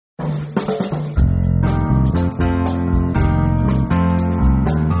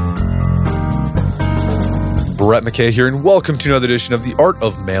Brett McKay here, and welcome to another edition of the Art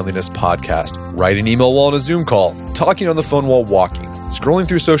of Manliness podcast. Write an email while on a Zoom call, talking on the phone while walking, scrolling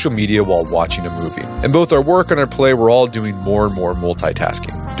through social media while watching a movie. In both our work and our play, we're all doing more and more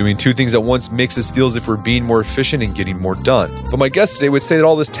multitasking. Doing two things at once makes us feel as if we're being more efficient and getting more done. But my guest today would say that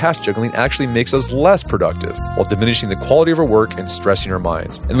all this task juggling actually makes us less productive, while diminishing the quality of our work and stressing our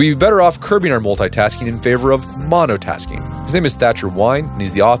minds. And we'd be better off curbing our multitasking in favor of monotasking. His name is Thatcher Wine, and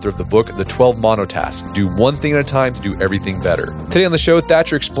he's the author of the book, The 12 Monotasks. Do one thing at a time to do everything better. Today on the show,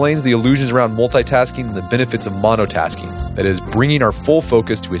 Thatcher explains the illusions around multitasking and the benefits of monotasking. That is, bringing our full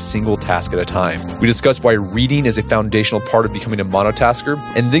focus to a single task at a time. We discuss why reading is a foundational part of becoming a monotasker,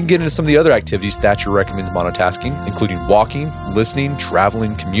 and then get into some of the other activities Thatcher recommends monotasking, including walking, listening,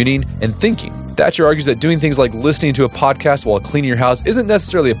 traveling, commuting, and thinking. Thatcher argues that doing things like listening to a podcast while cleaning your house isn't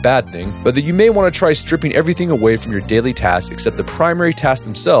necessarily a bad thing, but that you may want to try stripping everything away from your daily tasks except the primary tasks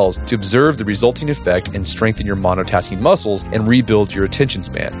themselves to observe the resulting effect and strengthen your monotasking muscles and rebuild your attention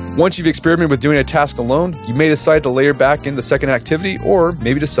span. Once you've experimented with doing a task alone, you may decide to layer back in the second activity, or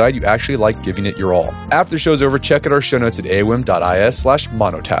maybe decide you actually like giving it your all. After the show's over, check out our show notes at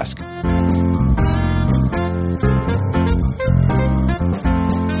aom.is/monotask.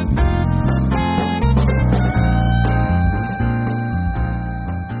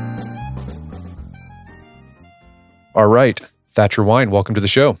 All right, Thatcher Wine, welcome to the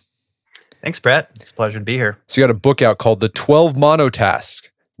show. Thanks, Brett. It's a pleasure to be here. So you got a book out called The 12 Monotasks.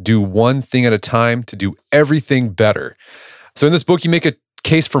 Do one thing at a time to do everything better. So in this book, you make a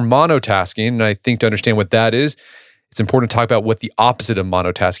case for monotasking, and I think to understand what that is, it's important to talk about what the opposite of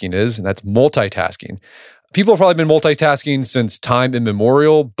monotasking is, and that's multitasking. People have probably been multitasking since time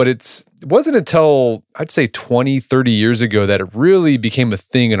immemorial, but it wasn't until, I'd say 20, 30 years ago that it really became a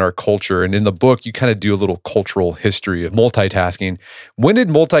thing in our culture. And in the book, you kind of do a little cultural history of multitasking. When did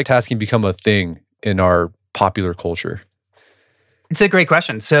multitasking become a thing in our popular culture? It's a great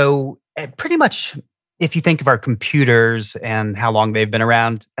question. So pretty much, if you think of our computers and how long they've been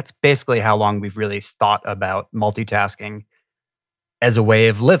around, that's basically how long we've really thought about multitasking as a way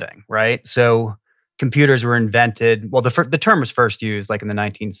of living, right? So computers were invented, well, the term was first used like in the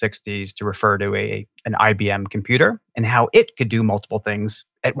 1960s to refer to an IBM computer and how it could do multiple things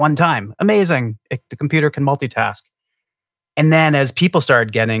at one time. Amazing. The computer can multitask. And then as people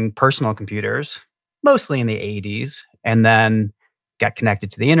started getting personal computers, mostly in the 80s, and then got connected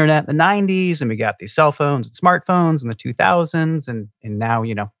to the internet in the 90s, and we got these cell phones and smartphones in the 2000s, and now,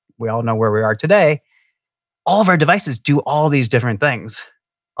 we all know where we are today. All of our devices do all these different things.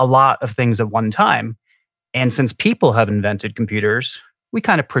 A lot of things at one time. And since people have invented computers, we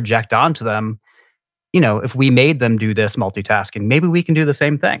kind of project onto them, if we made them do this multitasking, maybe we can do the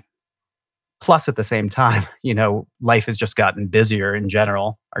same thing. Plus, at the same time, life has just gotten busier in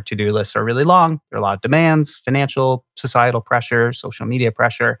general. Our to-do lists are really long. There are a lot of demands, financial, societal pressure, social media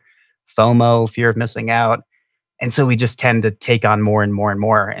pressure, FOMO, fear of missing out. And so we just tend to take on more and more and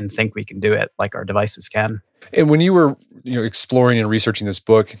more and think we can do it like our devices can. And when you were exploring and researching this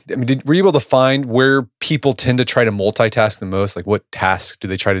book, were you able to find where people tend to try to multitask the most? Like what tasks do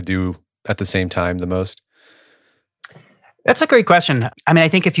they try to do at the same time the most? That's a great question. I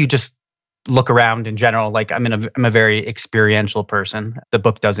think if you just look around in general, like I'm a very experiential person. The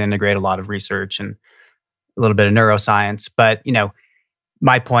book does integrate a lot of research and a little bit of neuroscience, but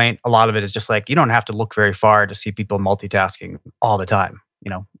my point, a lot of it is just like, you don't have to look very far to see people multitasking all the time.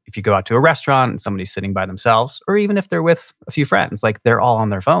 If you go out to a restaurant and somebody's sitting by themselves, or even if they're with a few friends, like they're all on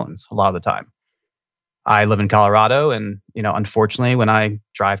their phones a lot of the time. I live in Colorado, and unfortunately, when I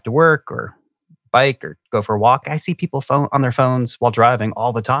drive to work or bike or go for a walk, I see people on their phones while driving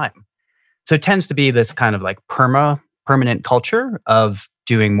all the time. So it tends to be this kind of like permanent culture of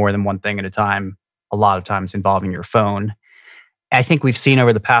doing more than one thing at a time, a lot of times involving your phone. I think we've seen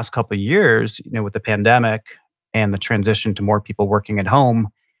over the past couple of years, with the pandemic and the transition to more people working at home,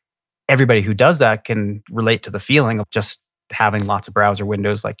 everybody who does that can relate to the feeling of just having lots of browser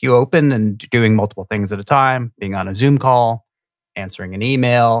windows like you open and doing multiple things at a time, being on a Zoom call, answering an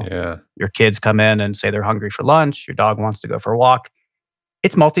email. Yeah. Your kids come in and say they're hungry for lunch. Your dog wants to go for a walk.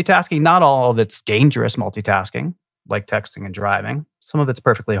 It's multitasking. Not all of it's dangerous multitasking, like texting and driving. Some of it's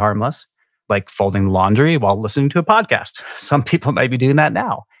perfectly harmless, like folding laundry while listening to a podcast. Some people might be doing that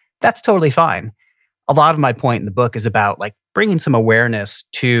now. That's totally fine. A lot of my point in the book is about like bringing some awareness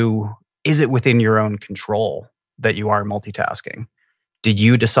to, is it within your own control that you are multitasking? Did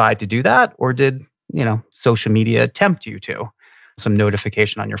you decide to do that? Or did, social media tempt you to? Some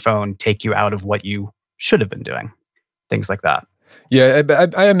notification on your phone take you out of what you should have been doing? Things like that. Yeah,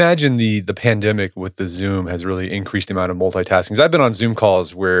 I imagine the pandemic with the Zoom has really increased the amount of multitasking. I've been on Zoom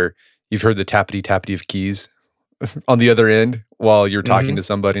calls where you've heard the tappity-tappity of keys. on the other end while you're talking Mhm. to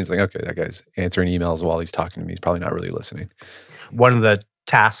somebody. It's like, okay, that guy's answering emails while he's talking to me. He's probably not really listening. One of the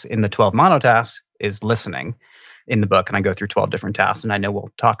tasks in the 12 monotasks is listening in the book. And I go through 12 different tasks, and I know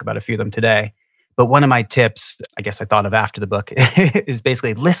we'll talk about a few of them today. But one of my tips, I guess I thought of after the book, is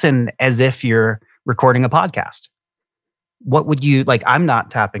basically listen as if you're recording a podcast. What would you like? I'm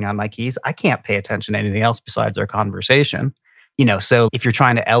not tapping on my keys. I can't pay attention to anything else besides our conversation. So if you're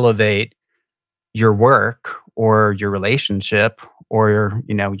trying to elevate your work or your relationship or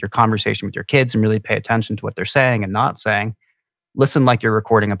your conversation with your kids and really pay attention to what they're saying and not saying, listen like you're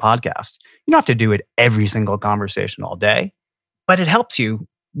recording a podcast. You don't have to do it every single conversation all day, but it helps you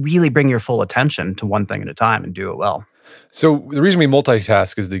really bring your full attention to one thing at a time and do it well. So the reason we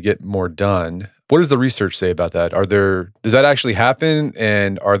multitask is to get more done. What does the research say about that? Does that actually happen?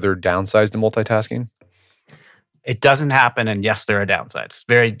 And are there downsides to multitasking? It doesn't happen. And yes, there are downsides.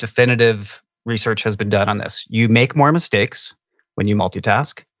 Very definitive research has been done on this. You make more mistakes when you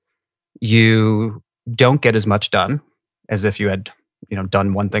multitask. You don't get as much done as if you had,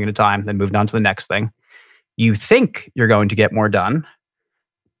 done one thing at a time, then moved on to the next thing. You think you're going to get more done,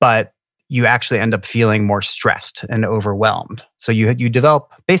 but you actually end up feeling more stressed and overwhelmed. So you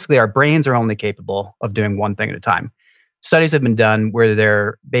develop, basically our brains are only capable of doing one thing at a time. Studies have been done where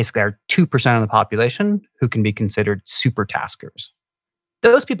there basically are 2% of the population who can be considered super taskers.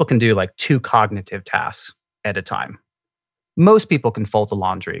 Those people can do like 2 cognitive tasks at a time. Most people can fold the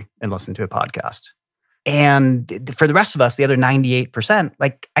laundry and listen to a podcast. And for the rest of us, the other 98%,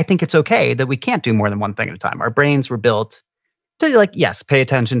 I think it's okay that we can't do more than one thing at a time. Our brains were built to yes, pay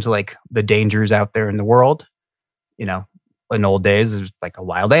attention to the dangers out there in the world. In old days, it was like a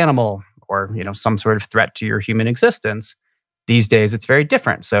wild animal or, some sort of threat to your human existence. These days, it's very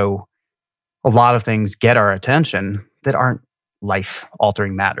different. So a lot of things get our attention that aren't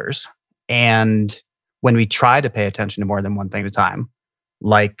life-altering matters. And when we try to pay attention to more than one thing at a time,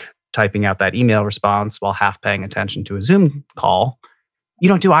 like typing out that email response while half paying attention to a Zoom call, you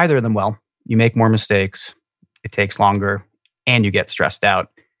don't do either of them well. You make more mistakes, it takes longer, and you get stressed out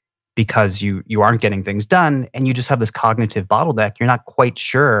because you aren't getting things done, and you just have this cognitive bottleneck. You're not quite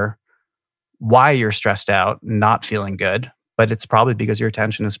sure why you're stressed out, not feeling good, but it's probably because your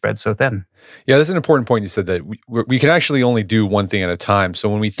attention is spread so thin. Yeah, that's an important point. You said that we can actually only do one thing at a time. So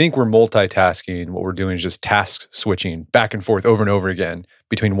when we think we're multitasking, what we're doing is just task switching back and forth over and over again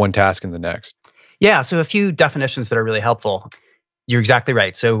between one task and the next. Yeah, so a few definitions that are really helpful. You're exactly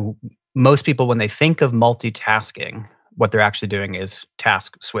right. So most people, when they think of multitasking, what they're actually doing is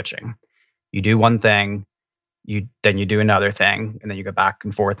task switching. You do one thing, then you do another thing, and then you go back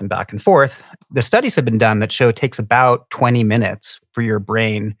and forth and back and forth. The studies have been done that show it takes about 20 minutes for your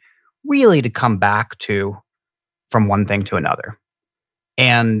brain really to come back from one thing to another.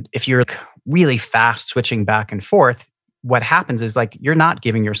 And if you're really fast switching back and forth, what happens is you're not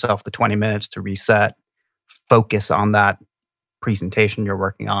giving yourself the 20 minutes to reset, focus on that presentation you're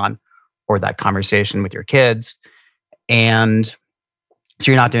working on or that conversation with your kids. And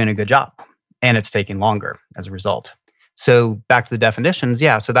so you're not doing a good job, and it's taking longer as a result. So back to the definitions.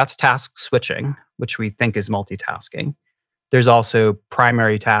 Yeah, so that's task switching, which we think is multitasking. There's also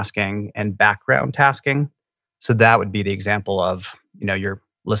primary tasking and background tasking. So that would be the example of, you're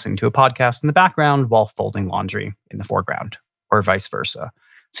listening to a podcast in the background while folding laundry in the foreground, or vice versa.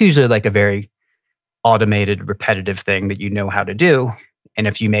 It's usually a very automated, repetitive thing that you know how to do. And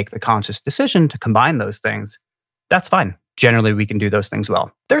if you make the conscious decision to combine those things, that's fine. Generally, we can do those things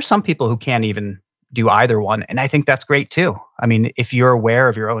well. There are some people who can't even do either one, and I think that's great too. I mean, if you're aware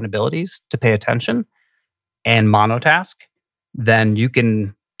of your own abilities to pay attention and monotask, then you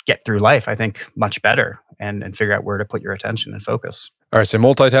can get through life, I think, much better and figure out where to put your attention and focus. All right, so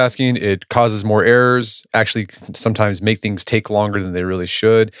multitasking, it causes more errors, actually sometimes make things take longer than they really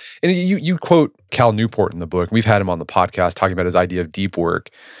should. And you quote Cal Newport in the book. We've had him on the podcast talking about his idea of deep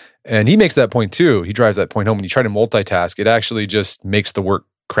work. And he makes that point too. He drives that point home. When you try to multitask, it actually just makes the work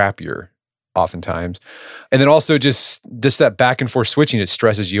crappier oftentimes. And then also just that back and forth switching, it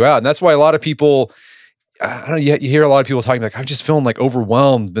stresses you out. And that's why a lot of people, I don't know, you hear a lot of people talking I'm just feeling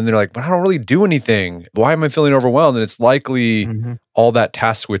overwhelmed. And they're like, but I don't really do anything. Why am I feeling overwhelmed? And it's likely all that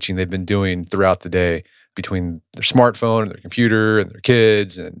task switching they've been doing throughout the day between their smartphone and their computer and their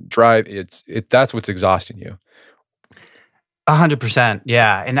kids and drive. That's what's exhausting you. 100%.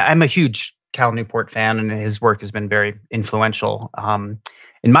 Yeah. And I'm a huge Cal Newport fan, and his work has been very influential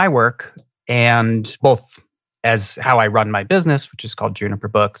in my work, and both as how I run my business, which is called Juniper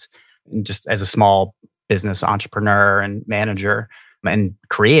Books, and just as a small business entrepreneur and manager and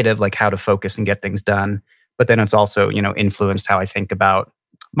creative, how to focus and get things done. But then it's also, influenced how I think about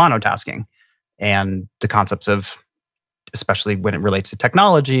monotasking. and the concepts of, especially when it relates to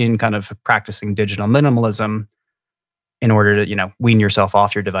technology and kind of practicing digital minimalism in order to, wean yourself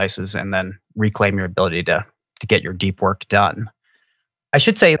off your devices and then reclaim your ability to get your deep work done. I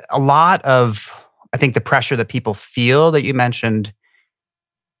should say a lot of, I think the pressure that people feel that you mentioned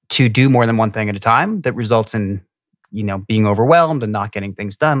to do more than one thing at a time that results in, being overwhelmed and not getting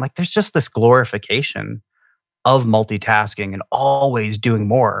things done. Like there's just this glorification of multitasking and always doing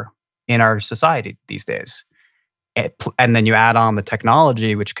more in our society these days. And then you add on the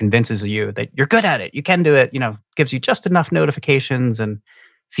technology, which convinces you that you're good at it. You can do it, gives you just enough notifications and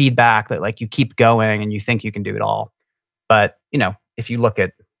feedback that like you keep going and you think you can do it all. But, if you look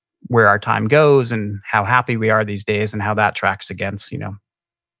at where our time goes and how happy we are these days and how that tracks against,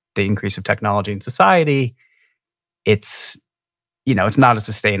 the increase of technology in society, it's not a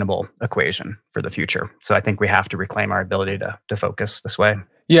sustainable equation for the future. So I think we have to reclaim our ability to focus this way.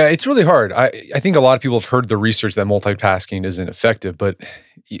 Yeah, it's really hard. I think a lot of people have heard the research that multitasking isn't effective, but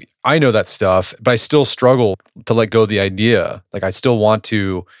I know that stuff, but I still struggle to let go of the idea. Like I still want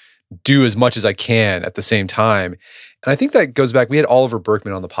to do as much as I can at the same time. And I think that goes back, we had Oliver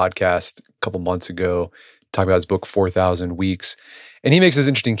Berkman on the podcast a couple months ago talking about his book, 4,000 Weeks. And he makes this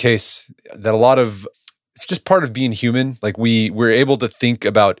interesting case that it's just part of being human. Like we're able to think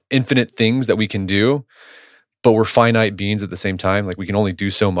about infinite things that we can do, but we're finite beings at the same time. Like we can only do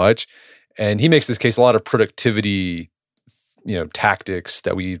so much. And he makes this case, a lot of productivity, tactics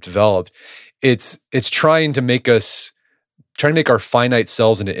that we've developed. It's trying to make our finite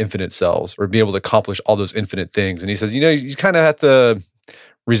selves into infinite selves or be able to accomplish all those infinite things. And he says, you kind of have to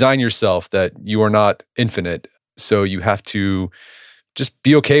resign yourself that you are not infinite. So you have to just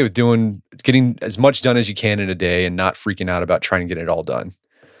be okay with getting as much done as you can in a day and not freaking out about trying to get it all done.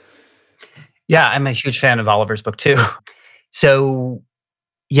 Yeah, I'm a huge fan of Oliver's book too. So,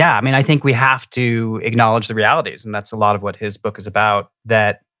 yeah, I think we have to acknowledge the realities, and that's a lot of what his book is about.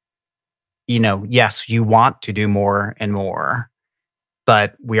 That, yes, you want to do more and more,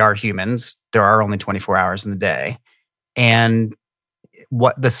 but we are humans. There are only 24 hours in the day. And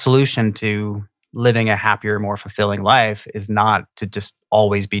what the solution to living a happier, more fulfilling life is not to just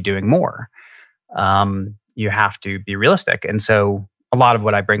always be doing more. You have to be realistic. And so a lot of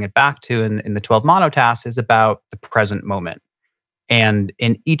what I bring it back to in the 12 monotasks is about the present moment. And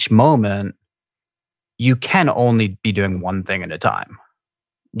in each moment, you can only be doing one thing at a time.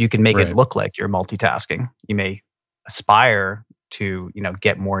 You can make it look like you're multitasking. You may aspire to,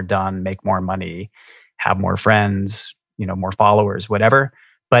 get more done, make more money, have more friends, more followers, whatever.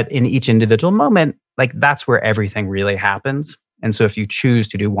 But in each individual moment, like that's where everything really happens. And so if you choose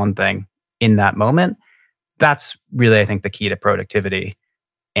to do one thing in that moment, that's really, I think, the key to productivity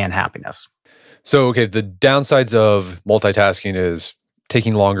and happiness. So, okay, the downsides of multitasking is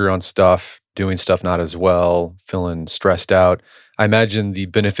taking longer on stuff, doing stuff not as well, feeling stressed out. I imagine the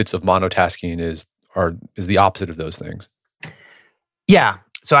benefits of monotasking is the opposite of those things. Yeah.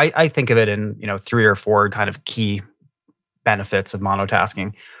 So I think of it in, 3 or 4 kind of key benefits of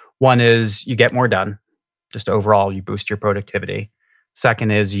monotasking. One is you get more done. Just overall, you boost your productivity.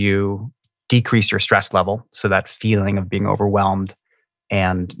 Second is you decrease your stress level. So that feeling of being overwhelmed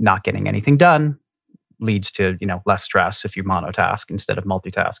and not getting anything done leads to, less stress if you monotask instead of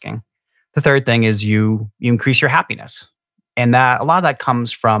multitasking. The third thing is you increase your happiness. And that a lot of that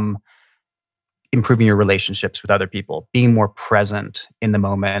comes from improving your relationships with other people, being more present in the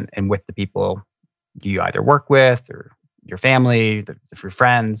moment and with the people you either work with or your family, your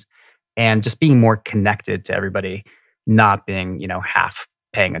friends, and just being more connected to everybody, not being, half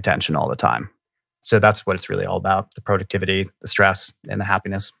paying attention all the time. So that's what it's really all about, the productivity, the stress, and the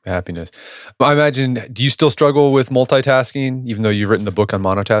happiness. Happiness. I imagine, do you still struggle with multitasking, even though you've written the book on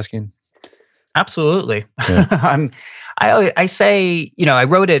monotasking? Absolutely. Yeah. I say, I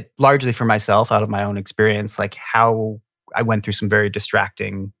wrote it largely for myself out of my own experience, like how I went through some very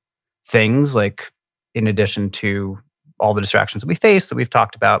distracting things, like in addition to all the distractions that we face that we've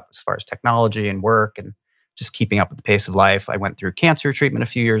talked about as far as technology and work and just keeping up with the pace of life. I went through cancer treatment a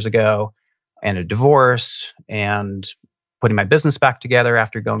few years ago and a divorce and putting my business back together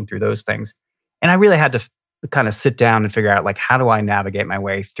after going through those things. And I really had to kind of sit down and figure out, like, how do I navigate my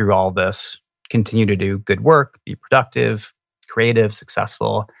way through all this, continue to do good work, be productive, creative,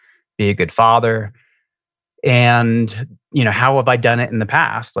 successful, be a good father. And, how have I done it in the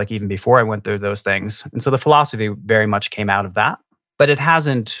past? Like even before I went through those things. And so the philosophy very much came out of that, but it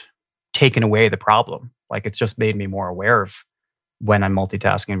hasn't taken away the problem. Like it's just made me more aware of when I'm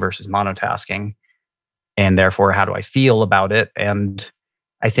multitasking versus monotasking. And therefore, how do I feel about it? And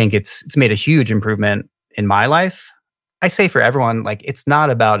I think it's made a huge improvement in my life. I say for everyone, like it's not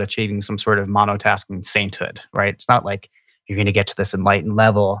about achieving some sort of monotasking sainthood, right? It's not like you're going to get to this enlightened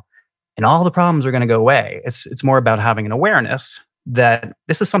level and all the problems are going to go away. It's more about having an awareness that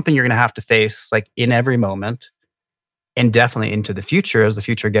this is something you're going to have to face like in every moment and definitely into the future as the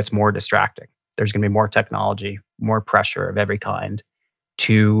future gets more distracting. There's going to be more technology, more pressure of every kind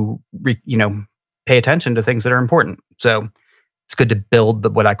to pay attention to things that are important. So it's good to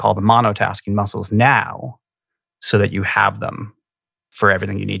build what I call the monotasking muscles now so that you have them for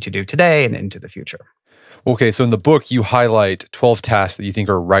everything you need to do today and into the future. Okay, so in the book, you highlight 12 tasks that you think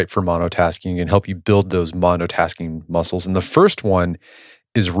are right for monotasking and help you build those monotasking muscles. And the first one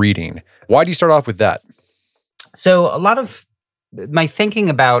is reading. Why do you start off with that? So a lot of my thinking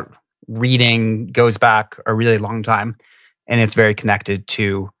about reading goes back a really long time, and it's very connected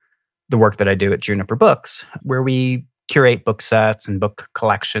to the work that I do at Juniper Books, where we curate book sets and book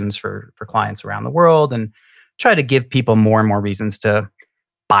collections for clients around the world and try to give people more and more reasons to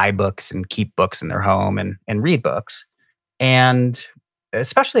buy books and keep books in their home and read books. And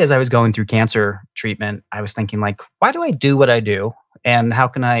especially as I was going through cancer treatment, I was thinking like, why do I do what I do? And how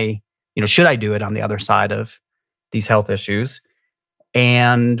can I, should I do it on the other side of these health issues?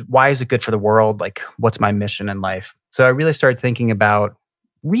 And why is it good for the world? Like, what's my mission in life? So I really started thinking about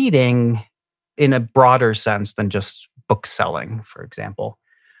reading in a broader sense than just book selling, for example.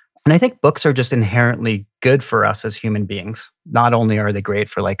 And I think books are just inherently good for us as human beings. Not only are they great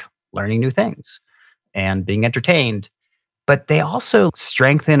for like learning new things and being entertained, but they also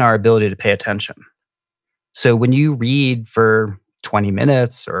strengthen our ability to pay attention. So when you read for 20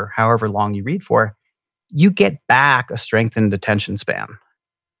 minutes or however long you read for, you get back a strengthened attention span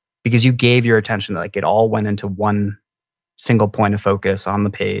because you gave your attention, like it all went into one single point of focus on the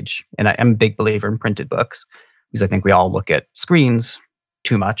page. And I am a big believer in printed books because I think we all look at screens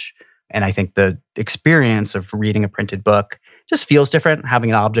too much. And I think the experience of reading a printed book just feels different,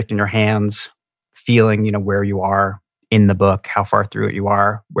 having an object in your hands, feeling, where you are in the book, how far through it you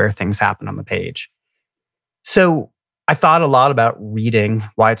are, where things happen on the page. So I thought a lot about reading,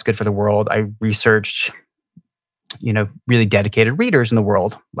 why it's good for the world. I researched, really dedicated readers in the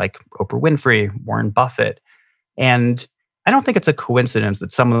world, like Oprah Winfrey, Warren Buffett. And I don't think it's a coincidence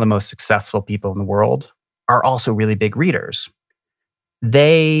that some of the most successful people in the world are also really big readers.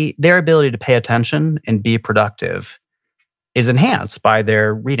 Their ability to pay attention and be productive is enhanced by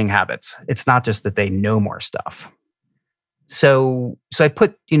their reading habits. It's not just that they know more stuff. So I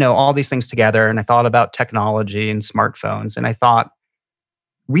put, all these things together and I thought about technology and smartphones. And I thought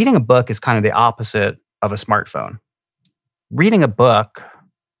reading a book is kind of the opposite of a smartphone. Reading a book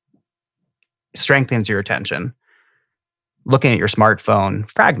strengthens your attention. Looking at your smartphone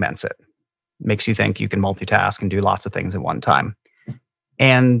fragments it, makes you think you can multitask and do lots of things at one time.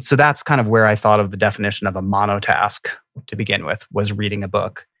 And so that's kind of where I thought of the definition of a monotask to begin with, was reading a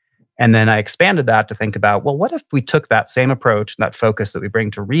book. And then I expanded that to think about, well, what if we took that same approach, that focus that we bring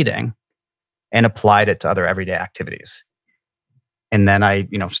to reading and applied it to other everyday activities? And then I,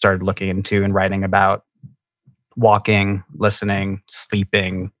 started looking into and writing about walking, listening,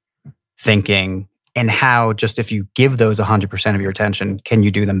 sleeping, thinking, and how just if you give those 100% of your attention, can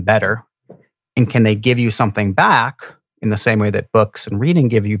you do them better? And can they give you something back in the same way that books and reading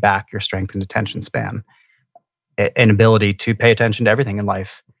give you back your strengthened attention span, an ability to pay attention to everything in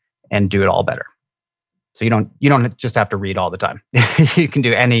life and do it all better? So you don't just have to read all the time. You can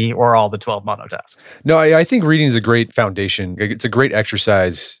do any or all the 12 monotasks. No, I think reading is a great foundation. It's a great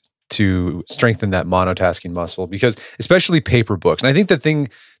exercise to strengthen that monotasking muscle, because especially paper books. And I think the thing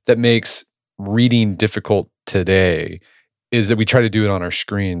that makes reading difficult today is that we try to do it on our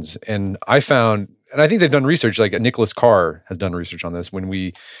screens. And I found, and I think they've done research, like Nicholas Carr has done research on this. When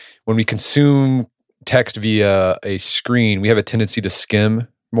we consume text via a screen, we have a tendency to skim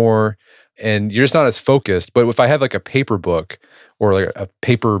more, and you're just not as focused. But if I have like a paper book or like a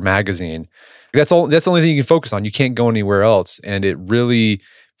paper magazine, that's the only thing you can focus on. You can't go anywhere else. And it really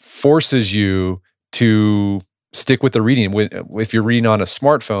forces you to stick with the reading. If you're reading on a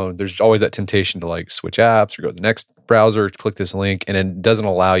smartphone, there's always that temptation to like switch apps or go to the next browser, click this link, and it doesn't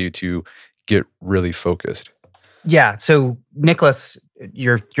allow you to get really focused. Yeah. So Nicholas,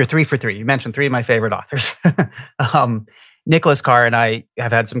 you're 3 for 3. You mentioned 3 of my favorite authors. Nicholas Carr and I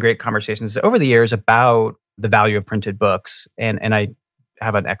have had some great conversations over the years about the value of printed books. And I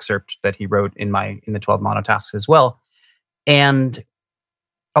have an excerpt that he wrote in the 12 monotasks as well. And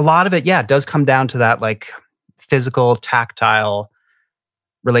a lot of it, does come down to that like physical, tactile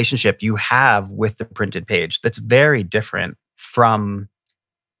relationship you have with the printed page that's very different from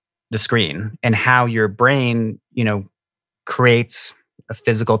the screen, and how your brain, creates a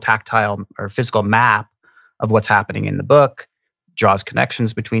physical, tactile or physical map of what's happening in the book, draws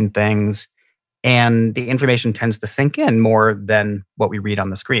connections between things, and the information tends to sink in more than what we read on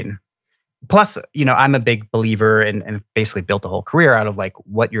the screen. Plus, I'm a big believer and basically built a whole career out of like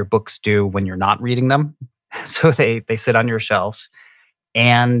what your books do when you're not reading them. So they sit on your shelves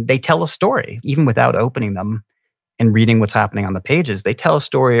and they tell a story, even without opening them and reading what's happening on the pages. They tell a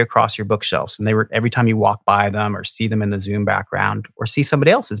story across your bookshelves. And every time you walk by them or see them in the Zoom background or see somebody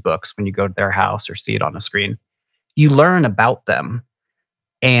else's books when you go to their house or see it on a screen, you learn about them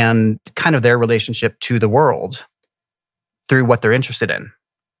and kind of their relationship to the world through what they're interested in.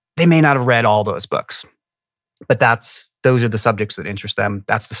 They may not have read all those books, but those are the subjects that interest them.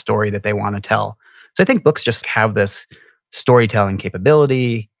 That's the story that they want to tell. So I think books just have this storytelling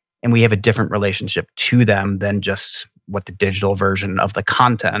capability, and we have a different relationship to them than just what the digital version of the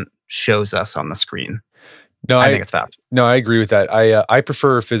content shows us on the screen. No, I think it's fast. No, I agree with that. I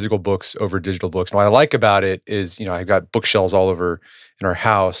prefer physical books over digital books. And what I like about it is, I've got bookshelves all over in our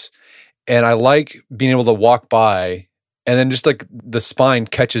house, and I like being able to walk by and then just like the spine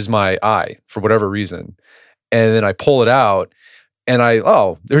catches my eye for whatever reason. And then I pull it out and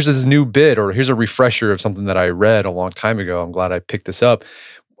there's this new bit, or here's a refresher of something that I read a long time ago. I'm glad I picked this up.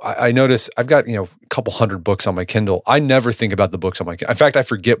 I notice I've got, a couple hundred books on my Kindle. I never think about the books on my Kindle. In fact, I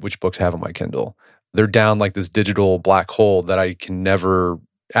forget which books I have on my Kindle. They're down like this digital black hole that I can never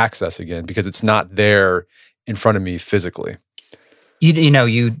access again because it's not there in front of me physically.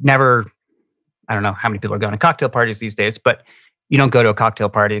 You never, I don't know how many people are going to cocktail parties these days, but you don't go to a cocktail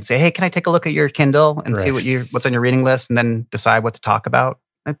party and say, hey, can I take a look at your Kindle and see what's on your reading list and then decide what to talk about?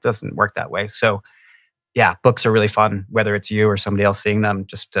 It doesn't work that way. So yeah, books are really fun, whether it's you or somebody else seeing them,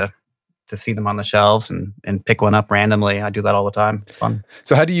 just to see them on the shelves and pick one up randomly. I do that all the time. It's fun.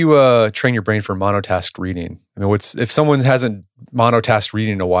 So how do you train your brain for monotask reading? I mean, if someone hasn't monotasked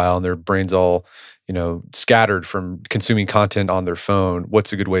reading in a while and their brain's all, scattered from consuming content on their phone,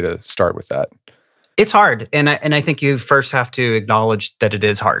 what's a good way to start with that? It's hard. And I think you first have to acknowledge that it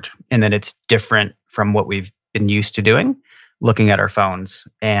is hard and that it's different from what we've been used to doing, looking at our phones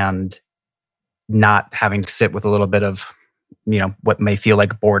and not having to sit with a little bit of, what may feel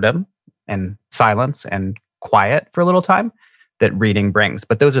like boredom and silence and quiet for a little time that reading brings.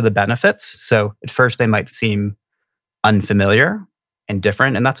 But those are the benefits. So at first they might seem unfamiliar and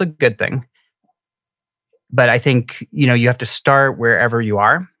different, and that's a good thing. But I think, you have to start wherever you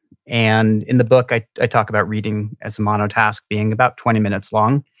are. And in the book, I talk about reading as a monotask being about 20 minutes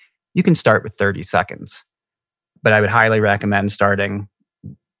long. You can start with 30 seconds. But I would highly recommend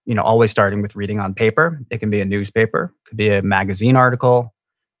always starting with reading on paper. It can be a newspaper, could be a magazine article,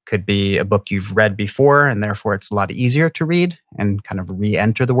 could be a book you've read before, and therefore it's a lot easier to read and kind of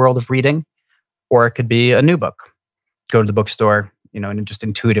re-enter the world of reading. Or it could be a new book. Go to the bookstore, and just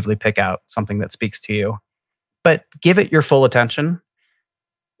intuitively pick out something that speaks to you. But give it your full attention.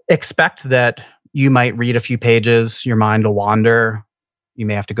 Expect that you might read a few pages, your mind will wander. You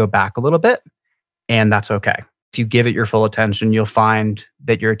may have to go back a little bit, and that's okay. If you give it your full attention, you'll find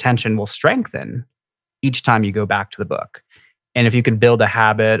that your attention will strengthen each time you go back to the book. And if you can build a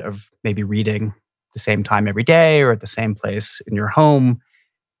habit of maybe reading the same time every day or at the same place in your home,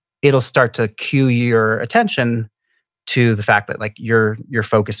 it'll start to cue your attention to the fact that like you're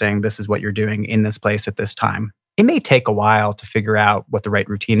focusing, this is what you're doing in this place at this time. It may take a while to figure out what the right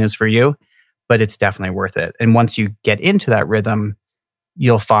routine is for you, but it's definitely worth it. And once you get into that rhythm,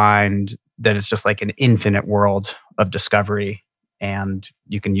 you'll find that it's just like an infinite world of discovery, and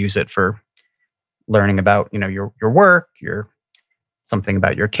you can use it for learning about, your work, something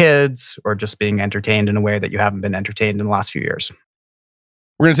about your kids, or just being entertained in a way that you haven't been entertained in the last few years.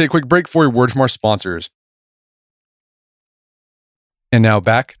 We're going to take a quick break for a word from our sponsors. And now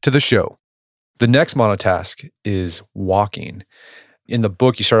back to the show. The next monotask is walking. In the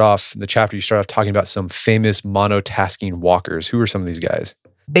book, you start off talking about some famous monotasking walkers. Who are some of these guys?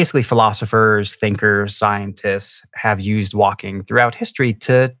 Basically, philosophers, thinkers, scientists have used walking throughout history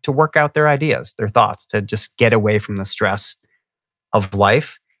to work out their ideas, their thoughts, to just get away from the stress of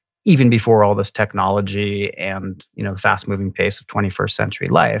life, even before all this technology and the fast-moving pace of 21st century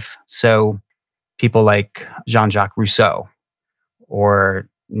life. So people like Jean-Jacques Rousseau or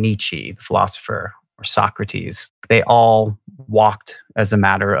Nietzsche, the philosopher, or Socrates, they all walked as a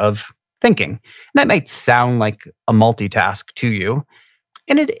matter of thinking. And that might sound like a multitask to you,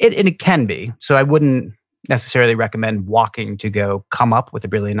 and it can be. So I wouldn't necessarily recommend walking to go come up with a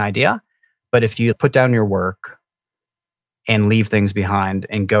brilliant idea. But if you put down your work and leave things behind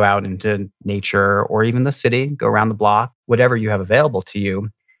and go out into nature or even the city, go around the block, whatever you have available to you,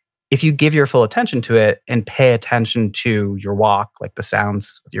 if you give your full attention to it and pay attention to your walk, like the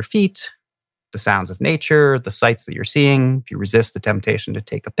sounds of your feet, the sounds of nature, the sights that you're seeing, if you resist the temptation to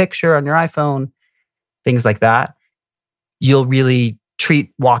take a picture on your iPhone, things like that, you'll really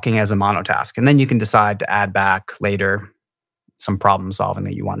treat walking as a monotask. And then you can decide to add back later some problem solving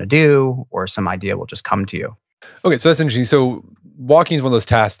that you want to do, or some idea will just come to you. Okay, so that's interesting. So walking is one of those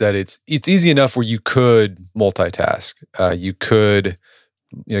tasks that it's easy enough where you could multitask. You could,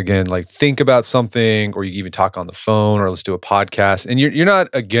 again, like think about something, or you even talk on the phone, or let's do a podcast. And you're not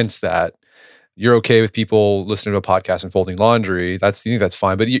against that. You're okay with people listening to a podcast and folding laundry. You think that's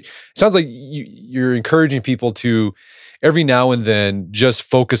fine. But it sounds like you're encouraging people to every now and then just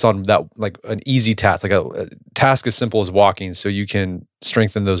focus on that, like an easy task, like a task as simple as walking, so you can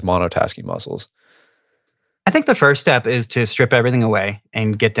strengthen those monotasking muscles. I think the first step is to strip everything away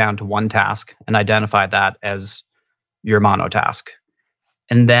and get down to one task and identify that as your monotask.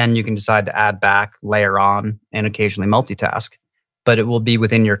 And then you can decide to add back, layer on, and occasionally multitask. But it will be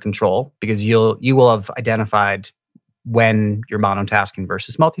within your control, because you will have identified when you're monotasking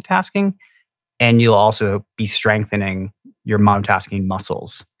versus multitasking. And you'll also be strengthening your monotasking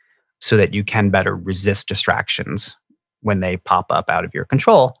muscles so that you can better resist distractions when they pop up out of your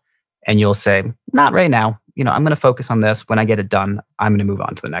control. And you'll say, not right now. I'm going to focus on this. When I get it done, I'm going to move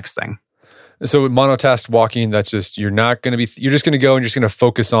on to the next thing. So with monotask walking, that's just, you're just going to go and you're just going to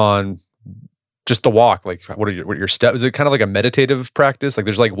focus on just the walk. Like what are your steps? Is it kind of like a meditative practice? Like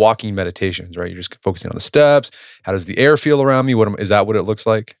there's like walking meditations, right? You're just focusing on the steps. How does the air feel around me? Is that what it looks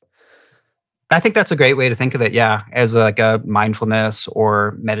like? I think that's a great way to think of it. Yeah. As like a mindfulness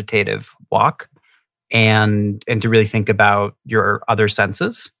or meditative walk, and to really think about your other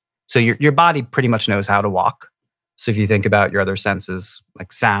senses. So your body pretty much knows how to walk. So if you think about your other senses,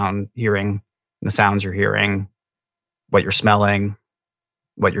 like sound, hearing, the sounds you're hearing, what you're smelling,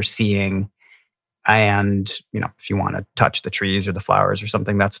 what you're seeing, and if you want to touch the trees or the flowers or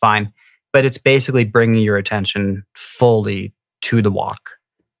something, that's fine. But it's basically bringing your attention fully to the walk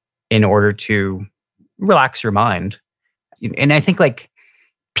in order to relax your mind. And I think like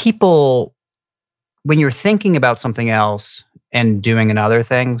people, when you're thinking about something else and doing another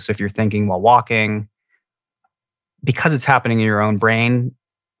thing, so if you're thinking while walking, because it's happening in your own brain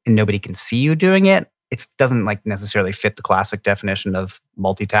and nobody can see you doing it, it doesn't like necessarily fit the classic definition of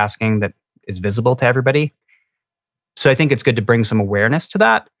multitasking that is visible to everybody. So I think it's good to bring some awareness to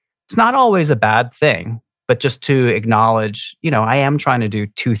that. It's not always a bad thing, but just to acknowledge, I am trying to do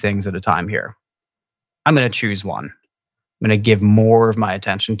two things at a time here. I'm going to choose one. I'm going to give more of my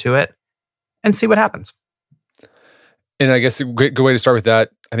attention to it and see what happens. And I guess a good way to start with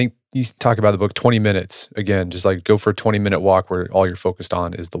that, I think you talk about the book 20 minutes. Again, just like go for a 20-minute walk where all you're focused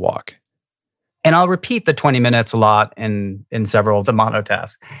on is the walk. And I'll repeat the 20 minutes a lot in several of the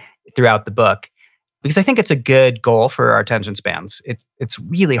monotasks throughout the book, because I think it's a good goal for our attention spans. It's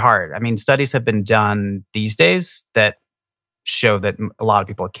really hard. I mean, studies have been done these days that show that a lot of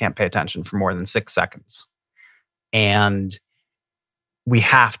people can't pay attention for more than 6 seconds. And we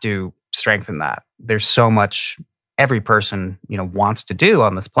have to strengthen that. There's so much every person, wants to do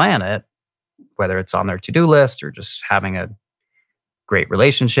on this planet, whether it's on their to-do list or just having a great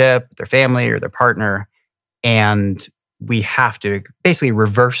relationship with their family or their partner. And we have to basically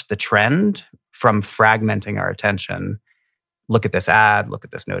reverse the trend from fragmenting our attention. Look at this ad, look at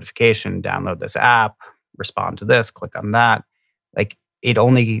this notification, download this app, respond to this, click on that. Like it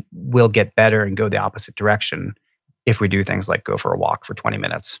only will get better and go the opposite direction if we do things like go for a walk for 20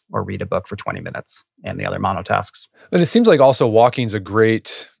 minutes or read a book for 20 minutes and the other monotasks. And it seems like also walking is a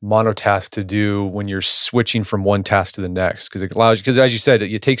great monotask to do when you're switching from one task to the next, because it allows you, because as you said,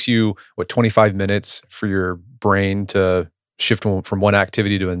 it takes you, 25 minutes for your brain to shift from one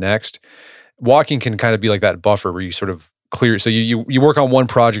activity to the next. Walking can kind of be like that buffer where you sort of clear. So you work on one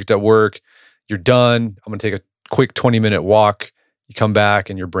project at work, you're done. I'm going to take a quick 20-minute walk. You come back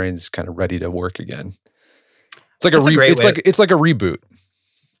and your brain's kind of ready to work again. It's like it's like a reboot.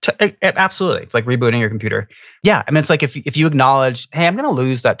 Absolutely. It's like rebooting your computer. Yeah. I mean, it's like if you acknowledge, hey, I'm going to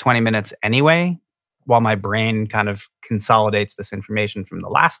lose that 20 minutes anyway, while my brain kind of consolidates this information from the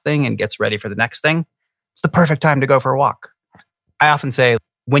last thing and gets ready for the next thing, it's the perfect time to go for a walk. I often say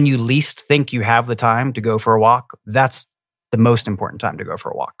when you least think you have the time to go for a walk, that's the most important time to go for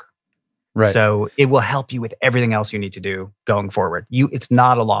a walk. Right. So it will help you with everything else you need to do going forward. It's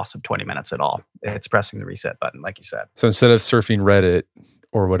not a loss of 20 minutes at all. It's pressing the reset button, like you said. So instead of surfing Reddit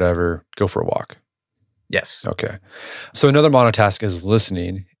or whatever, go for a walk. Yes. Okay. So another monotask is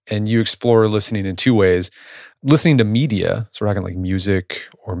listening, and you explore listening in two ways. Listening to media, so we're talking like music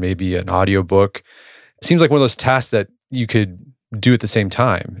or maybe an audiobook. It seems like one of those tasks that you could do at the same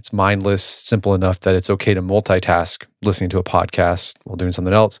time. It's mindless, simple enough that it's okay to multitask, listening to a podcast while doing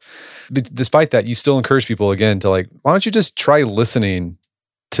something else. But despite that, you still encourage people again to like, why don't you just try listening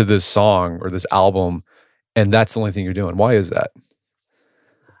to this song or this album, and that's the only thing you're doing? Why is that?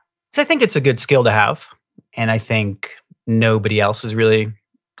 So I think it's a good skill to have. And I think nobody else is really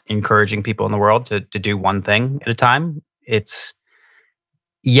encouraging people in the world to do one thing at a time. It's,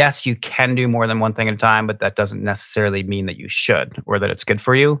 yes, you can do more than one thing at a time, but that doesn't necessarily mean that you should or that it's good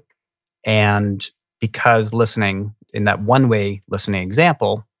for you. And because listening in that one-way listening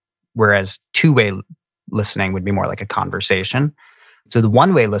example, whereas two-way listening would be more like a conversation. So the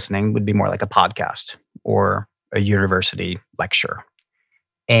one-way listening would be more like a podcast or a university lecture.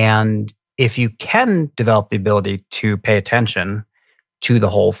 And if you can develop the ability to pay attention to the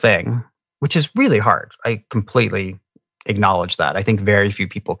whole thing, which is really hard, I completely acknowledge that. I think very few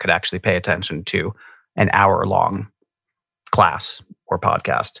people could actually pay attention to an hour-long class or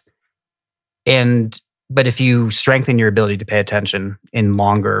podcast. But if you strengthen your ability to pay attention in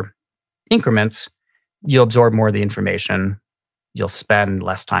longer increments, you'll absorb more of the information. You'll spend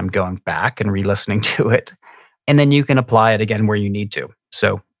less time going back and re-listening to it. And then you can apply it again where you need to.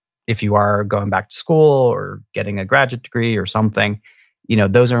 So if you are going back to school or getting a graduate degree or something,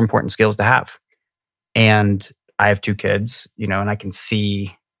 those are important skills to have. And I have two kids, and I can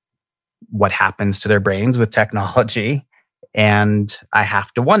see what happens to their brains with technology. And I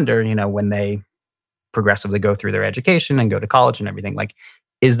have to wonder, when they progressively go through their education and go to college and everything, like,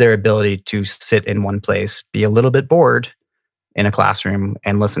 is their ability to sit in one place, be a little bit bored in a classroom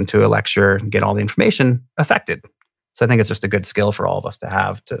and listen to a lecture and get all the information affected? So I think it's just a good skill for all of us to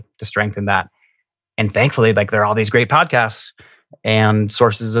have to strengthen that. And thankfully, like, there are all these great podcasts and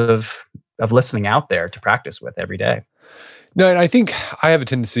sources of listening out there to practice with every day. No, and I think I have a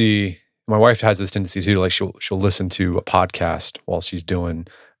tendency, my wife has this tendency too, like she'll listen to a podcast while she's doing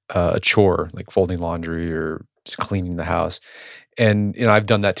a chore, like folding laundry or just cleaning the house. And, I've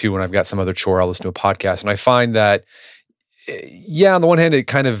done that too when I've got some other chore, I'll listen to a podcast. And I find that, yeah, on the one hand, it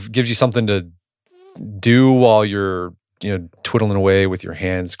kind of gives you something to do while you're, twiddling away with your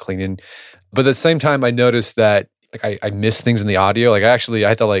hands cleaning. But at the same time, I noticed that like I miss things in the audio. Like I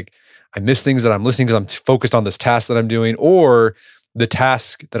thought like I miss things that I'm listening because I'm focused on this task that I'm doing, or the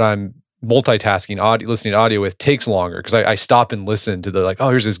task that I'm multitasking, listening to audio with takes longer because I stop and listen to the like, oh,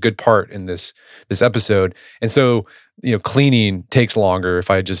 here's this good part in this episode. And so, cleaning takes longer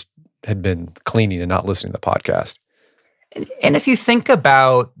if I just had been cleaning and not listening to the podcast. And if you think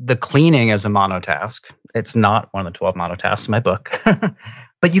about the cleaning as a monotask, it's not one of the 12 monotasks in my book,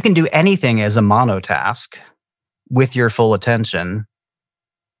 but you can do anything as a monotask with your full attention,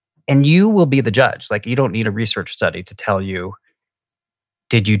 and you will be the judge. Like, you don't need a research study to tell you,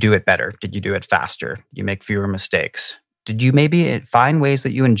 did you do it better? Did you do it faster? Did you make fewer mistakes? Did you maybe find ways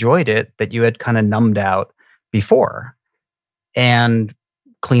that you enjoyed it that you had kind of numbed out before? And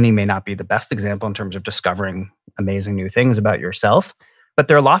cleaning may not be the best example in terms of discovering amazing new things about yourself, but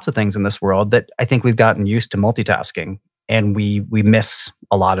there are lots of things in this world that I think we've gotten used to multitasking, and we miss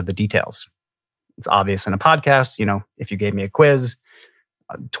a lot of the details. It's obvious in a podcast, if you gave me a quiz,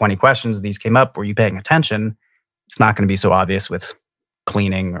 20 questions, these came up, were you paying attention? It's not going to be so obvious with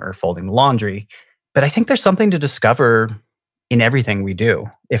cleaning or folding the laundry. But I think there's something to discover in everything we do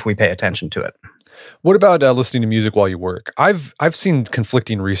if we pay attention to it. What about listening to music while you work? I've seen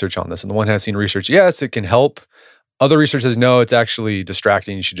conflicting research on this. On the one hand, I've seen research, yes, it can help. Other research says, no, it's actually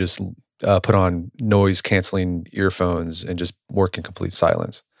distracting. You should just put on noise-canceling earphones and just work in complete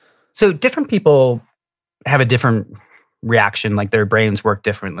silence. So different people have a different reaction, like their brains work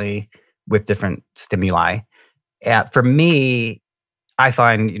differently with different stimuli. For me, I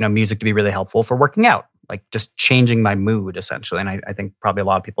find music to be really helpful for working out, like just changing my mood essentially. And I think probably a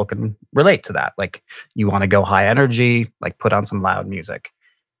lot of people can relate to that. Like, you want to go high energy, like put on some loud music.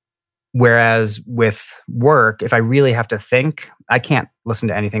 Whereas with work, if I really have to think, I can't listen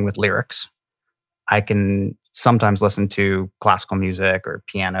to anything with lyrics. I can sometimes listen to classical music or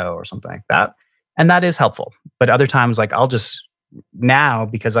piano or something like that. And that is helpful. But other times, like, I'll just, now,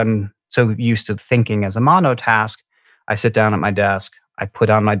 because I'm so used to thinking as a monotask, I sit down at my desk, I put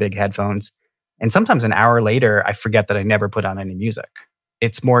on my big headphones, and sometimes an hour later, I forget that I never put on any music.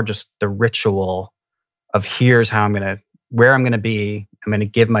 It's more just the ritual of here's how where I'm going to be. I'm going to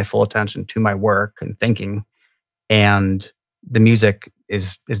give my full attention to my work and thinking. And the music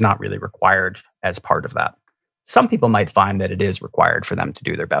is not really required as part of that. Some people might find that it is required for them to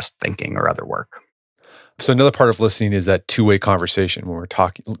do their best thinking or other work. So another part of listening is that two-way conversation when we're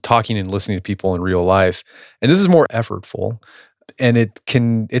talking and listening to people in real life. And this is more effortful. And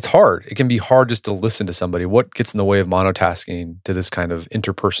it's hard. It can be hard just to listen to somebody. What gets in the way of monotasking to this kind of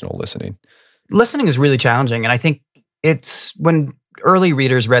interpersonal listening? Listening is really challenging. And I think it's when early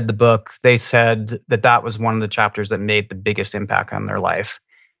readers read the book, they said that that was one of the chapters that made the biggest impact on their life.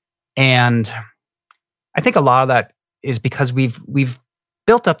 And I think a lot of that is because we've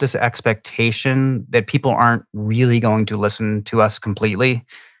built up this expectation that people aren't really going to listen to us completely.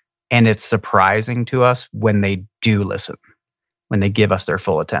 And it's surprising to us when they do listen, when they give us their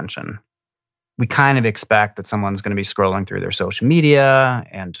full attention. We kind of expect that someone's going to be scrolling through their social media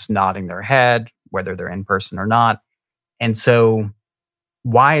and just nodding their head, whether they're in person or not. And so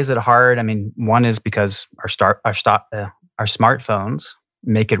why is it hard? I mean, one is because our smartphones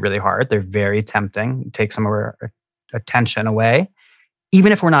make it really hard. They're very tempting, take some of our attention away.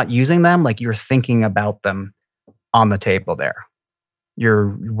 Even if we're not using them, like you're thinking about them on the table there.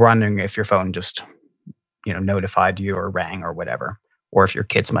 You're wondering if your phone just, notified you or rang or whatever, or if your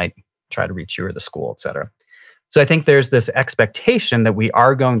kids might try to reach you or the school, et cetera. So I think there's this expectation that we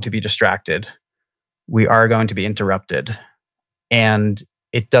are going to be distracted. We are going to be interrupted. And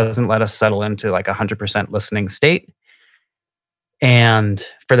it doesn't let us settle into like 100% listening state. And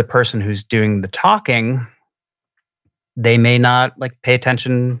for the person who's doing the talking, they may not pay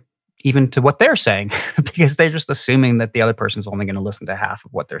attention even to what they're saying because they're just assuming that the other person's only going to listen to half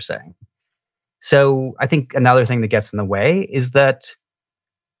of what they're saying. So I think another thing that gets in the way is that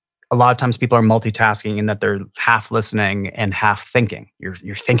a lot of times people are multitasking in that they're half listening and half thinking.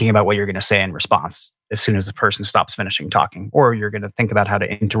 You're thinking about what you're going to say in response as soon as the person stops finishing talking, or you're going to think about how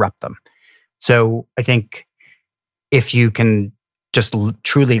to interrupt them. So I think if you can just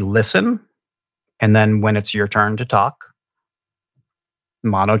truly listen, and then when it's your turn to talk,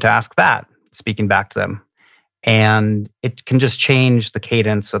 monotask that, speaking back to them. And it can just change the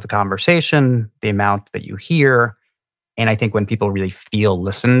cadence of the conversation, the amount that you hear. And I think when people really feel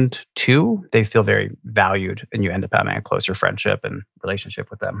listened to, they feel very valued, and you end up having a closer friendship and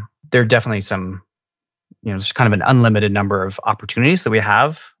relationship with them. There are definitely some, there's kind of an unlimited number of opportunities that we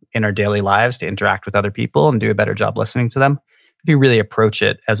have in our daily lives to interact with other people and do a better job listening to them. If you really approach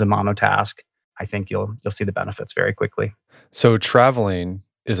it as a monotask, I think you'll see the benefits very quickly. So traveling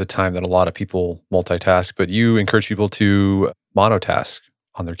is a time that a lot of people multitask, but you encourage people to monotask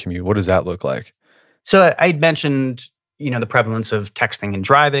on their commute. What does that look like? So I mentioned, the prevalence of texting and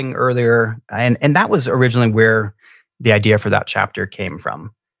driving earlier, and that was originally where the idea for that chapter came from,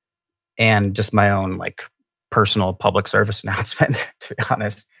 and just my own personal public service announcement. To be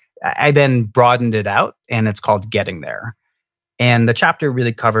honest, I then broadened it out, and it's called Getting There. And the chapter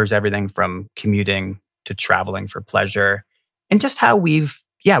really covers everything from commuting to traveling for pleasure, and just how we've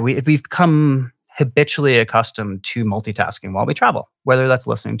become habitually accustomed to multitasking while we travel, whether that's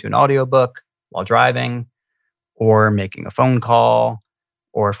listening to an audiobook while driving, or making a phone call,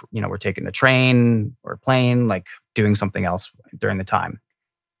 or if, we're taking the train or a plane, doing something else during the time.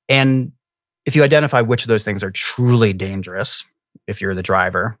 And if you identify which of those things are truly dangerous, if you're the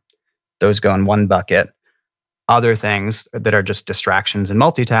driver, those go in one bucket. Other things that are just distractions and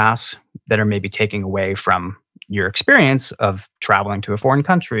multitasks that are maybe taking away from your experience of traveling to a foreign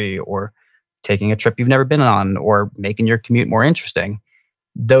country, or taking a trip you've never been on, or making your commute more interesting.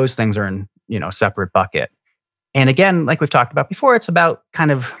 Those things are in, a separate bucket. And again, like we've talked about before, it's about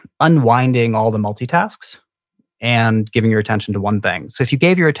kind of unwinding all the multitasks and giving your attention to one thing. So if you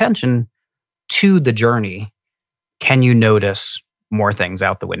gave your attention to the journey, can you notice more things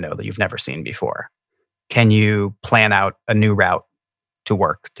out the window that you've never seen before? Can you plan out a new route to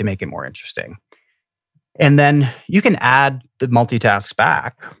work to make it more interesting? And then you can add the multitasks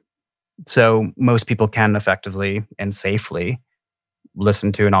back. So most people can effectively and safely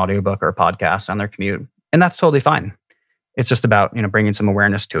listen to an audiobook or a podcast on their commute. And that's totally fine. It's just about, bringing some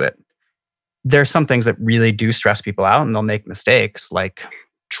awareness to it. There's some things that really do stress people out, and they'll make mistakes, like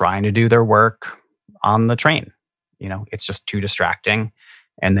trying to do their work on the train. It's just too distracting,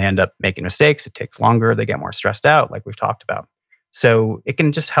 and they end up making mistakes. It takes longer. They get more stressed out, like we've talked about. So it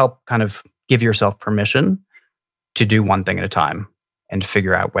can just help kind of give yourself permission to do one thing at a time and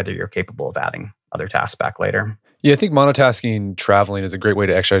figure out whether you're capable of adding other tasks back later. Yeah, I think monotasking traveling is a great way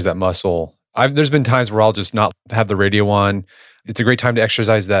to exercise that muscle. There's been times where I'll just not have the radio on. It's a great time to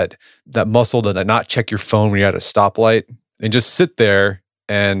exercise that muscle to not check your phone when you're at a stoplight, and just sit there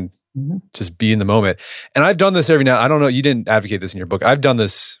and just be in the moment. And I've done this every now. I don't know. You didn't advocate this in your book. I've done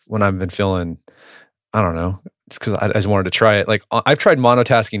this when I've been feeling, I don't know. It's because I just wanted to try it. I've tried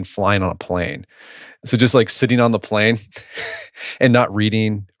monotasking flying on a plane. So just sitting on the plane and not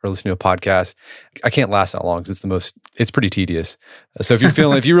reading or listening to a podcast, I can't last that long because it's pretty tedious. So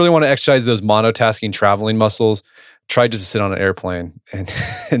if you really want to exercise those monotasking traveling muscles, try just to sit on an airplane and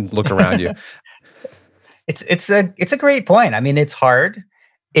and look around you. It's a great point. I mean, it's hard.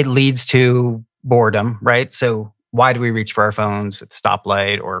 It leads to boredom, right? So why do we reach for our phones at the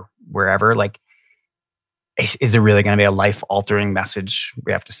stoplight or wherever? Like, is there really going to be a life-altering message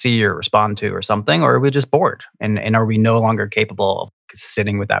we have to see or respond to or something? Or are we just bored? And are we no longer capable of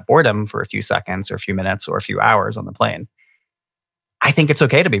sitting with that boredom for a few seconds or a few minutes or a few hours on the plane? I think it's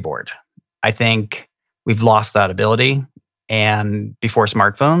okay to be bored. I think we've lost that ability. And before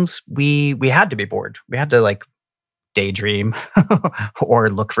smartphones, we had to be bored. We had to like daydream or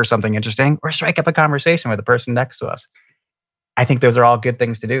look for something interesting or strike up a conversation with the person next to us. I think those are all good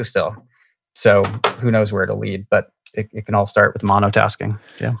things to do still. So who knows where it'll lead, but it can all start with monotasking.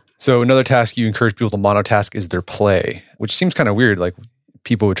 Yeah. So another task you encourage people to monotask is their play, which seems kind of weird. Like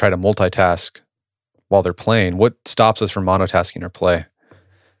people would try to multitask while they're playing. What stops us from monotasking our play?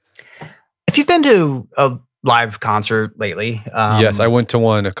 If you've been to a live concert lately. Yes, I went to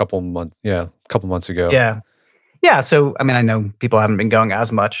one a couple months ago. Yeah. Yeah. So, I mean, I know people haven't been going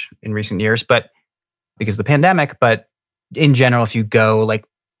as much in recent years, but because of the pandemic, but in general, if you go, like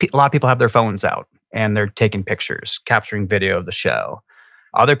a lot of people have their phones out and they're taking pictures, capturing video of the show.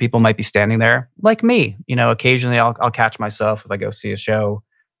 Other people might be standing there like me. Occasionally I'll catch myself if I go see a show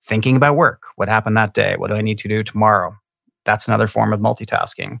thinking about work. What happened that day? What do I need to do tomorrow? That's another form of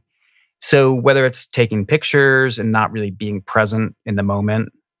multitasking. So whether it's taking pictures and not really being present in the moment,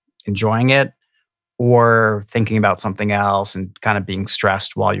 enjoying it, or thinking about something else and kind of being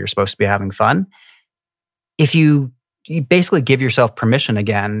stressed while you're supposed to be having fun, if you basically give yourself permission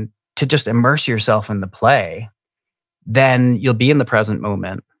again to just immerse yourself in the play, then you'll be in the present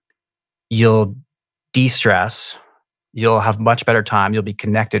moment. You'll de-stress. You'll have much better time. You'll be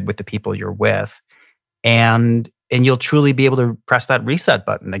connected with the people you're with. And you'll truly be able to press that reset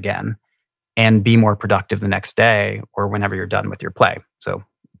button again and be more productive the next day or whenever you're done with your play. So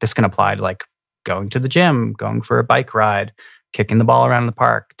this can apply to like going to the gym, going for a bike ride, kicking the ball around in the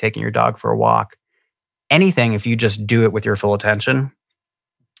park, taking your dog for a walk. Anything, if you just do it with your full attention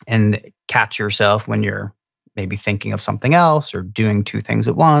and catch yourself when you're maybe thinking of something else or doing two things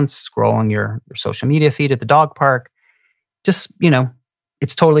at once, scrolling your social media feed at the dog park, just,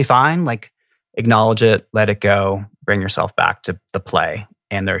 it's totally fine. Like acknowledge it, let it go, bring yourself back to the play.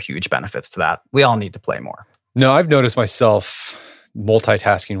 And there are huge benefits to that. We all need to play more. No, I've noticed myself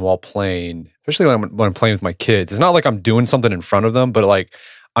multitasking while playing, especially when I'm playing with my kids. It's not like I'm doing something in front of them, but like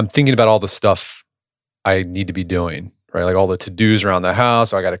I'm thinking about all the stuff I need to be doing, right? Like all the to-dos around the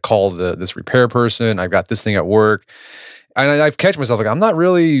house. I got to call this repair person. I've got this thing at work. And I've catch myself like, I'm not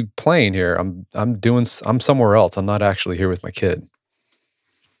really playing here. I'm somewhere else. I'm not actually here with my kid.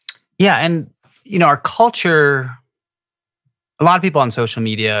 Yeah. And, our culture, a lot of people on social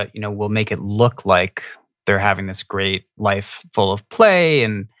media, will make it look like they're having this great life full of play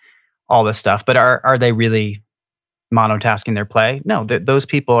and all this stuff. But are they really monotasking their play? No, those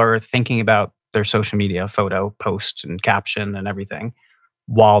people are thinking about their social media photo, post, and caption and everything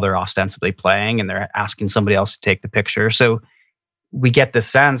while they're ostensibly playing, and they're asking somebody else to take the picture. So we get this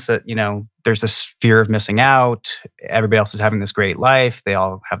sense that, there's this fear of missing out. Everybody else is having this great life. They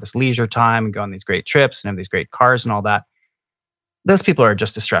all have this leisure time and go on these great trips and have these great cars and all that. Those people are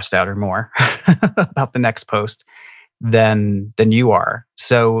just as stressed out or more about the next post than you are.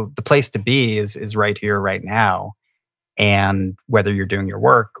 So the place to be is right here, right now. And whether you're doing your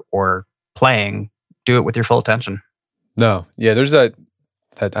work or playing, do it with your full attention. No, yeah, there's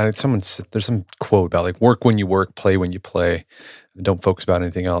there's some quote about like work when you work, play when you play, and don't focus about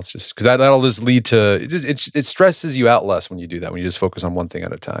anything else. Just because that'll just lead to it stresses you out less when you do that, when you just focus on one thing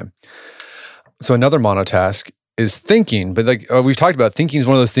at a time. So another monotask is thinking, but like we've talked about, thinking is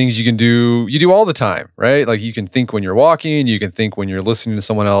one of those things you do all the time, right? Like you can think when you're walking, you can think when you're listening to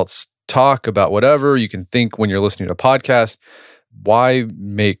someone else talk about whatever, you can think when you're listening to a podcast. Why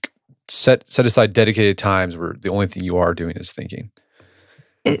set aside dedicated times where the only thing you are doing is thinking?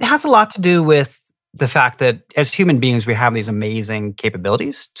 It has a lot to do with the fact that as human beings, we have these amazing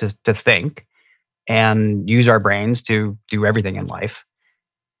capabilities to think and use our brains to do everything in life.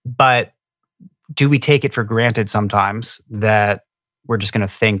 But do we take it for granted sometimes that we're just going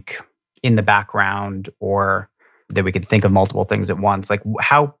to think in the background, or that we could think of multiple things at once? Like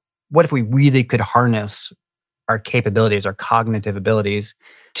what if we really could harness our capabilities, our cognitive abilities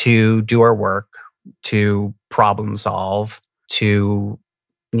to do our work, to problem solve, to,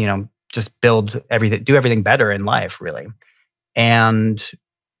 just do everything better in life, really. And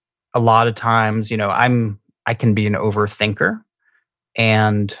a lot of times, I can be an overthinker.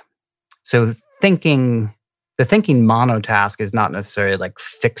 And so the thinking monotask is not necessarily like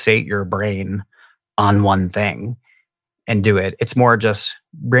fixate your brain on one thing. and do it. It's more just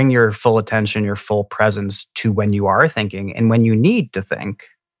bring your full attention, your full presence to when you are thinking and when you need to think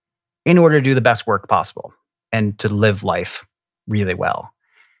in order to do the best work possible and to live life really well.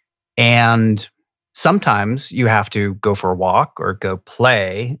 And sometimes you have to go for a walk or go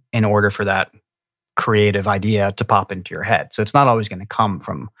play in order for that creative idea to pop into your head. So it's not always going to come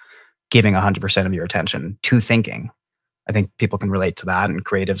from giving 100% of your attention to thinking. I think people can relate to that. And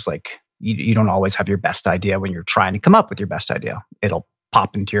creatives, like, you don't always have your best idea when you're trying to come up with your best idea. It'll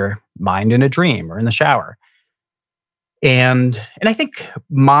pop into your mind in a dream or in the shower. And I think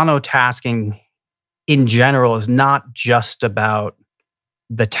monotasking in general is not just about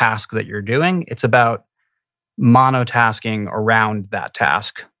the task that you're doing. It's about monotasking around that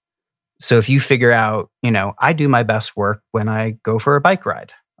task. So if you figure out, I do my best work when I go for a bike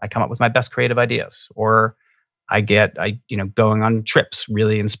ride. I come up with my best creative ideas, or going on trips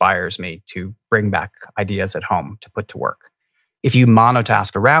really inspires me to bring back ideas at home to put to work. If you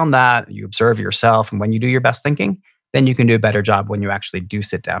monotask around that, you observe yourself, and when you do your best thinking, then you can do a better job when you actually do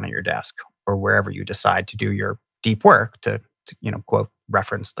sit down at your desk or wherever you decide to do your deep work to quote,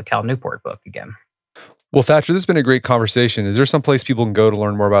 reference the Cal Newport book again. Well, Thatcher, this has been a great conversation. Is there some place people can go to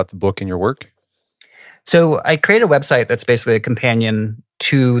learn more about the book and your work? So I created a website that's basically a companion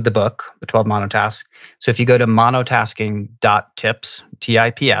to the book, The 12 Monotasks. So if you go to monotasking.tips,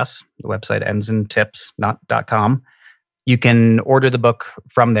 TIPS, the website ends in tips, not .com, you can order the book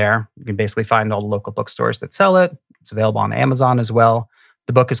from there. You can basically find all the local bookstores that sell it. It's available on Amazon as well.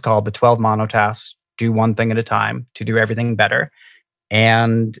 The book is called The 12 Monotasks, Do One Thing at a Time to Do Everything Better.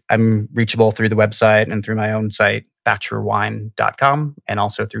 And I'm reachable through the website and through my own site, thatcherwine.com, and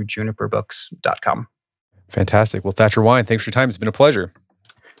also through juniperbooks.com. Fantastic. Well, Thatcher Wine, thanks for your time. It's been a pleasure.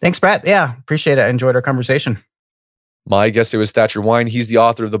 Thanks, Brett. Yeah, appreciate it. I enjoyed our conversation. My guest today was Thatcher Wine. He's the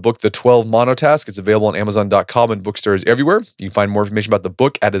author of the book, The 12 Monotasks. It's available on Amazon.com and bookstores everywhere. You can find more information about the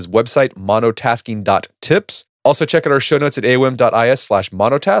book at his website, monotasking.tips. Also, check out our show notes at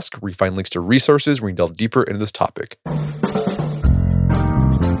aom.is/monotask, where you find links to resources where you delve deeper into this topic.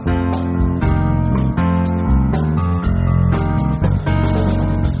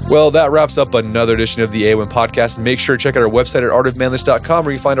 Well, that wraps up another edition of the AOM podcast. Make sure to check out our website at artofmanliness.com,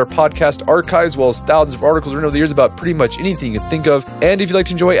 where you find our podcast archives, as well as thousands of articles written over the years about pretty much anything you can think of. And if you'd like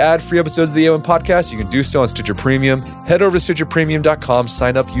to enjoy ad-free episodes of the AOM podcast, you can do so on Stitcher Premium. Head over to stitcherpremium.com,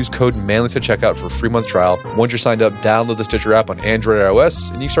 sign up, use code manliness at checkout for a free month trial. Once you're signed up, download the Stitcher app on Android or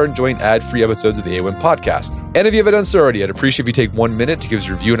iOS, and you can start enjoying ad-free episodes of the AOM podcast. And if you haven't done so already, I'd appreciate if you take 1 minute to give us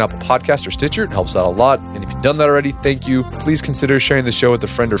a review on Apple Podcasts or Stitcher. It helps out a lot. And if you've done that already, thank you. Please consider sharing the show with a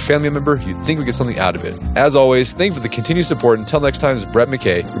friend or family member who you think would get something out of it. As always, thank you for the continued support. Until next time, it's Brett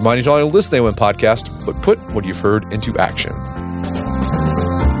McKay, reminding you to not only listen to the AOM podcast, but put what you've heard into action.